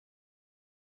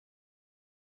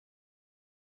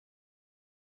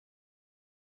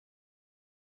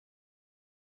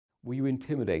Were you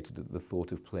intimidated at the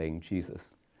thought of playing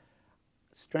Jesus?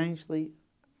 Strangely,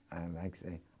 I like to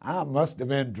say, I must have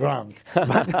been drunk.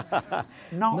 But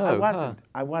no, I wasn't.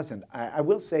 I wasn't. I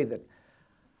will say that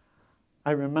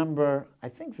I remember, I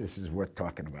think this is worth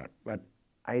talking about, but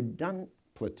I had done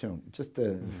Platoon, just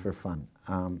for fun.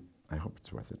 I hope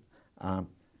it's worth it.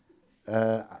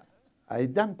 I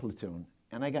had done Platoon,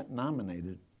 and I got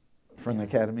nominated for an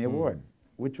Academy Award,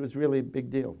 which was really a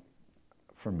big deal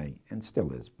for me, and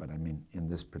still is, but I mean, in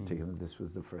this particular, this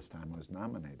was the first time I was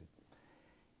nominated.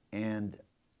 And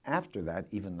after that,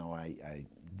 even though I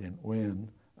didn't win,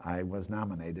 I was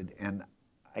nominated, and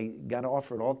I got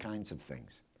offered all kinds of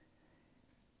things.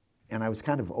 And I was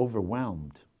kind of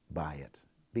overwhelmed by it,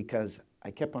 because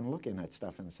I kept on looking at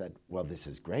stuff and said, well, this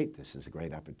is great, this is a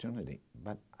great opportunity,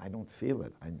 but I don't feel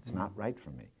it, it's not right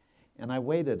for me. And I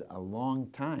waited a long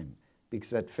time,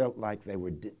 because it felt like they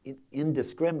were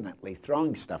indiscriminately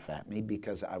throwing stuff at me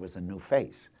because I was a new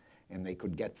face. And they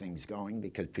could get things going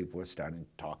because people were starting to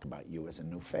talk about you as a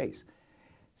new face.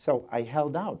 So I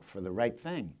held out for the right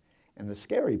thing. And the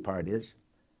scary part is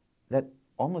that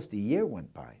almost a year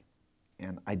went by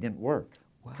and I didn't work.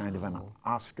 Wow. Kind of an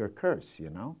Oscar curse, you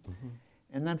know?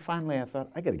 And then finally I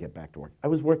thought, I got to get back to work. I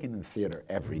was working in the theater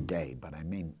every day, but I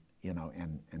mean, you know,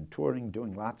 and touring,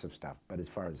 doing lots of stuff. But as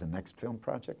far as the next film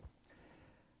project,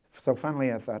 so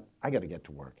finally I thought, I got to get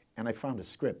to work. And I found a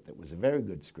script that was a very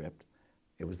good script.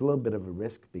 It was a little bit of a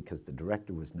risk because the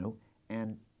director was new,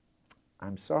 and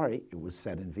I'm sorry, it was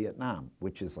set in Vietnam,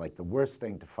 which is like the worst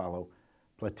thing to follow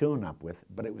Platoon up with,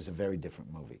 but it was a very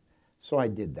different movie. So I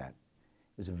did that.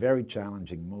 It was a very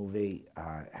challenging movie,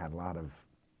 had a lot of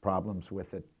problems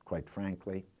with it, quite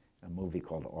frankly, a movie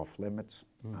called Off Limits.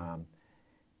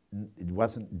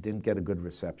 It didn't get a good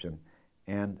reception,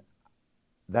 and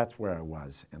that's where I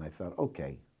was, and I thought,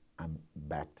 okay, I'm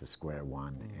back to square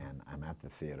one, and I'm at the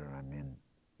theater. I'm in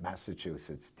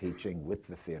Massachusetts teaching with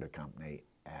the theater company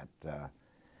at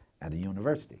a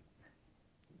university,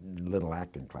 little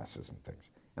acting classes and things.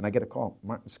 And I get a call,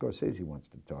 Martin Scorsese wants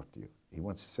to talk to you. He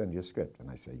wants to send you a script. And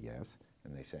I say, yes.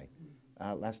 And they say,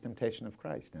 Last Temptation of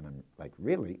Christ. And I'm like,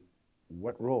 really?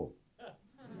 What role?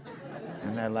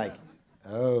 And they're like,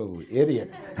 oh,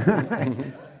 idiot.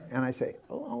 And I say,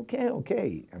 oh, okay,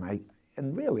 okay.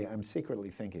 And really, I'm secretly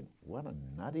thinking, what a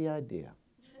nutty idea.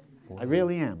 I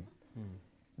really am.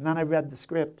 And then I read the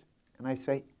script, and I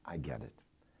say, I get it.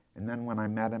 And then when I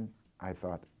met him, I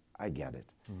thought, I get it.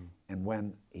 And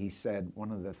when he said,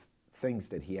 one of the things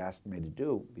that he asked me to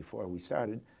do before we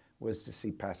started was to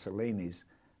see Pasolini's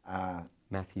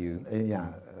Matthew.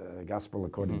 Gospel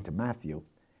According to Matthew,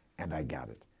 and I got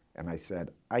it. And I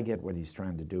said, I get what he's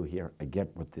trying to do here. I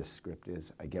get what this script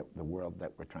is. I get the world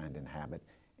that we're trying to inhabit.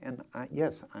 And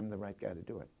yes, I'm the right guy to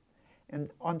do it.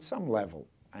 And on some level,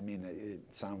 I mean, it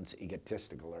sounds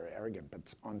egotistical or arrogant,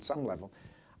 but on some level,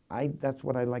 that's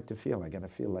what I like to feel. I got to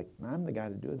feel like I'm the guy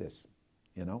to do this,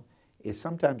 you know?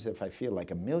 Sometimes if I feel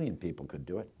like a million people could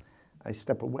do it, I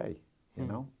step away, you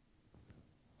know?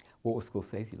 What was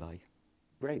Scorsese like?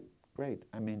 Great, great.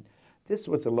 I mean, this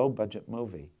was a low-budget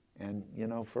movie. And, you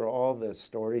know, for all the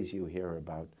stories you hear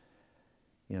about,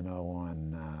 you know,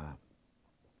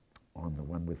 on the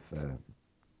one with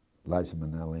Liza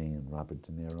Minnelli and Robert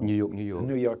De Niro. New York, New York.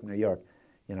 New York, New York.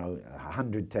 You know,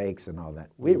 100 takes and all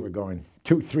that. We were going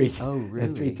 2, 3, oh,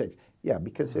 really? 3 takes. Yeah,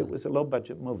 because it was a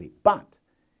low-budget movie. But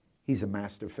he's a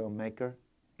master filmmaker,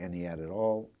 and he had it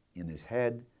all in his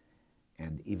head.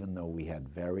 And even though we had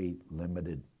very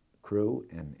limited crew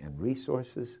and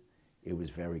resources, it was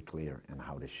very clear in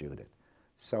how to shoot it.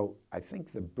 So I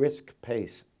think the brisk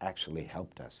pace actually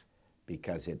helped us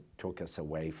because it took us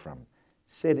away from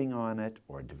sitting on it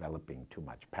or developing too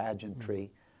much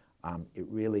pageantry. It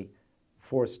really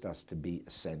forced us to be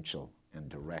essential and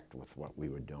direct with what we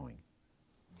were doing.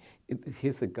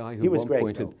 Here's a guy who he was at one great,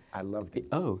 point though. I loved him.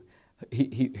 Oh,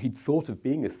 he'd thought of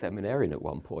being a seminarian at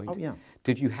one point. Oh, yeah.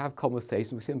 Did you have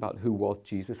conversations with him about who was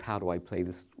Jesus? How do I play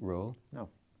this role? No.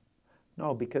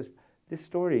 No, because this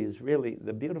story is really,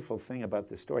 the beautiful thing about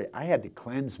this story, I had to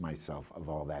cleanse myself of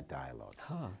all that dialogue.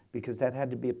 Because that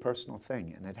had to be a personal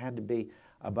thing. And it had to be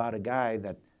about a guy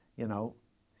that, you know,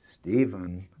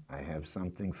 Stephen, I have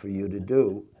something for you to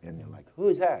do. And you're like,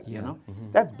 who's that? You know?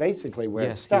 That's basically where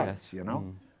it starts, you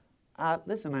know?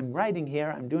 Listen, I'm writing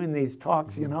here, I'm doing these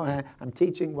talks, you know, I'm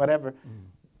teaching, whatever.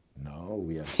 No,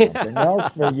 we have something else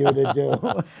for you to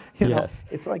do. You know,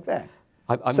 it's like that.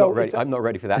 I'm not ready. I'm not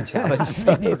ready for that challenge.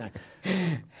 Me neither.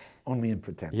 Only in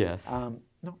pretend. Yes.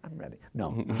 No, I'm ready.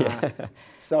 No.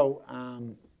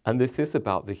 And this is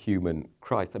about the human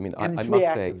Christ. I mean, and I it's must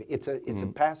reactive. say, it's a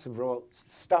passive role.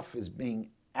 Stuff is being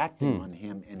acting on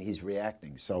him and he's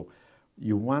reacting. So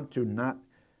you want to not,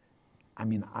 I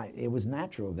mean, it was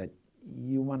natural that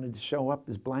you wanted to show up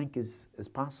as blank as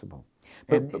possible.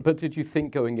 But did you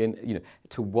think going in, you know,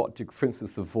 to what, for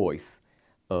instance, the voice,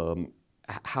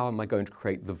 how am I going to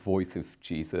create the voice of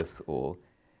Jesus, or?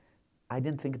 I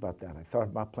didn't think about that. I thought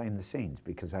about playing the scenes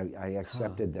because I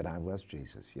accepted that I was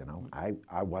Jesus, you know.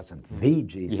 I wasn't the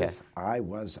Jesus. Yes. I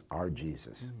was our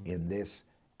Jesus in this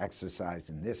exercise,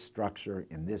 in this structure,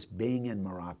 in this being in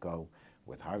Morocco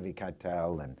with Harvey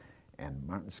Keitel and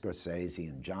Martin Scorsese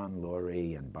and John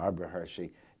Lurie and Barbara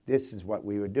Hershey. This is what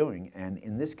we were doing. And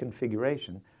in this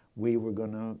configuration, we were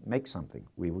going to make something.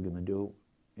 We were going to do,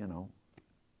 you know,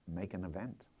 make an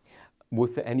event.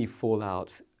 Was there any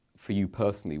fallout for you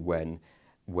personally when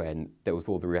there was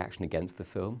all the reaction against the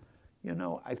film? You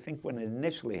know, I think when it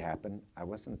initially happened, I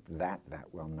wasn't that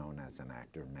well known as an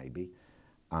actor, maybe.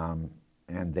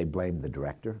 And they blamed the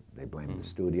director, they blamed the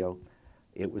studio.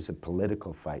 It was a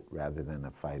political fight rather than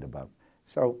a fight about.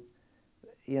 So,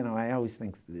 you know, I always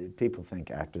think people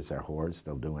think actors are whores,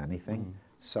 they'll do anything.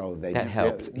 So they that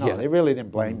helped. No, they really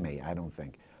didn't blame me, I don't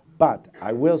think. But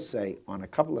I will say on a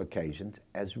couple of occasions,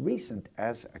 as recent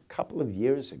as a couple of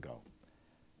years ago,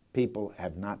 people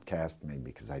have not cast me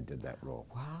because I did that role.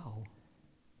 Wow.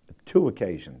 Two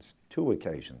occasions.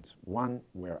 One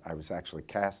where I was actually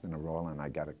cast in a role and I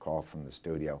got a call from the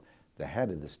studio, the head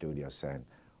of the studio saying,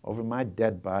 "Over my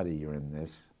dead body you're in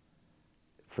this.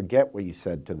 Forget what you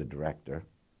said to the director.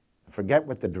 Forget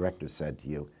what the director said to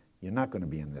you. You're not going to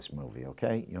be in this movie,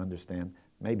 okay? You understand?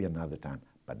 Maybe another time,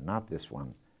 but not this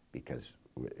one because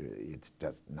it's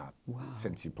just not,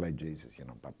 since you played Jesus, you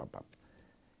know, bop, bop, bop."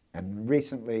 And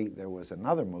recently there was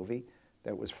another movie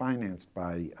that was financed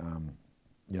by,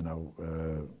 you know,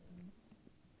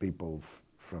 people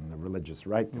from the religious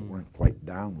right that weren't quite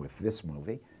down with this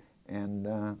movie.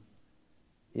 And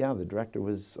yeah, the director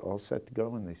was all set to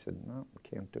go and they said, "No, we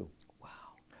can't do." Wow.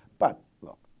 But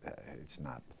look, it's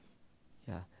not.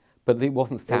 Yeah. But it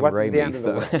wasn't Sam It wasn't Raimi, the end of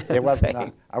the world. It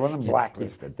wasn't. I wasn't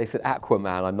blacklisted. They said,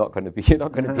 "Aquaman, I'm not going to be. You're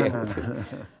not going to be able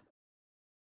to."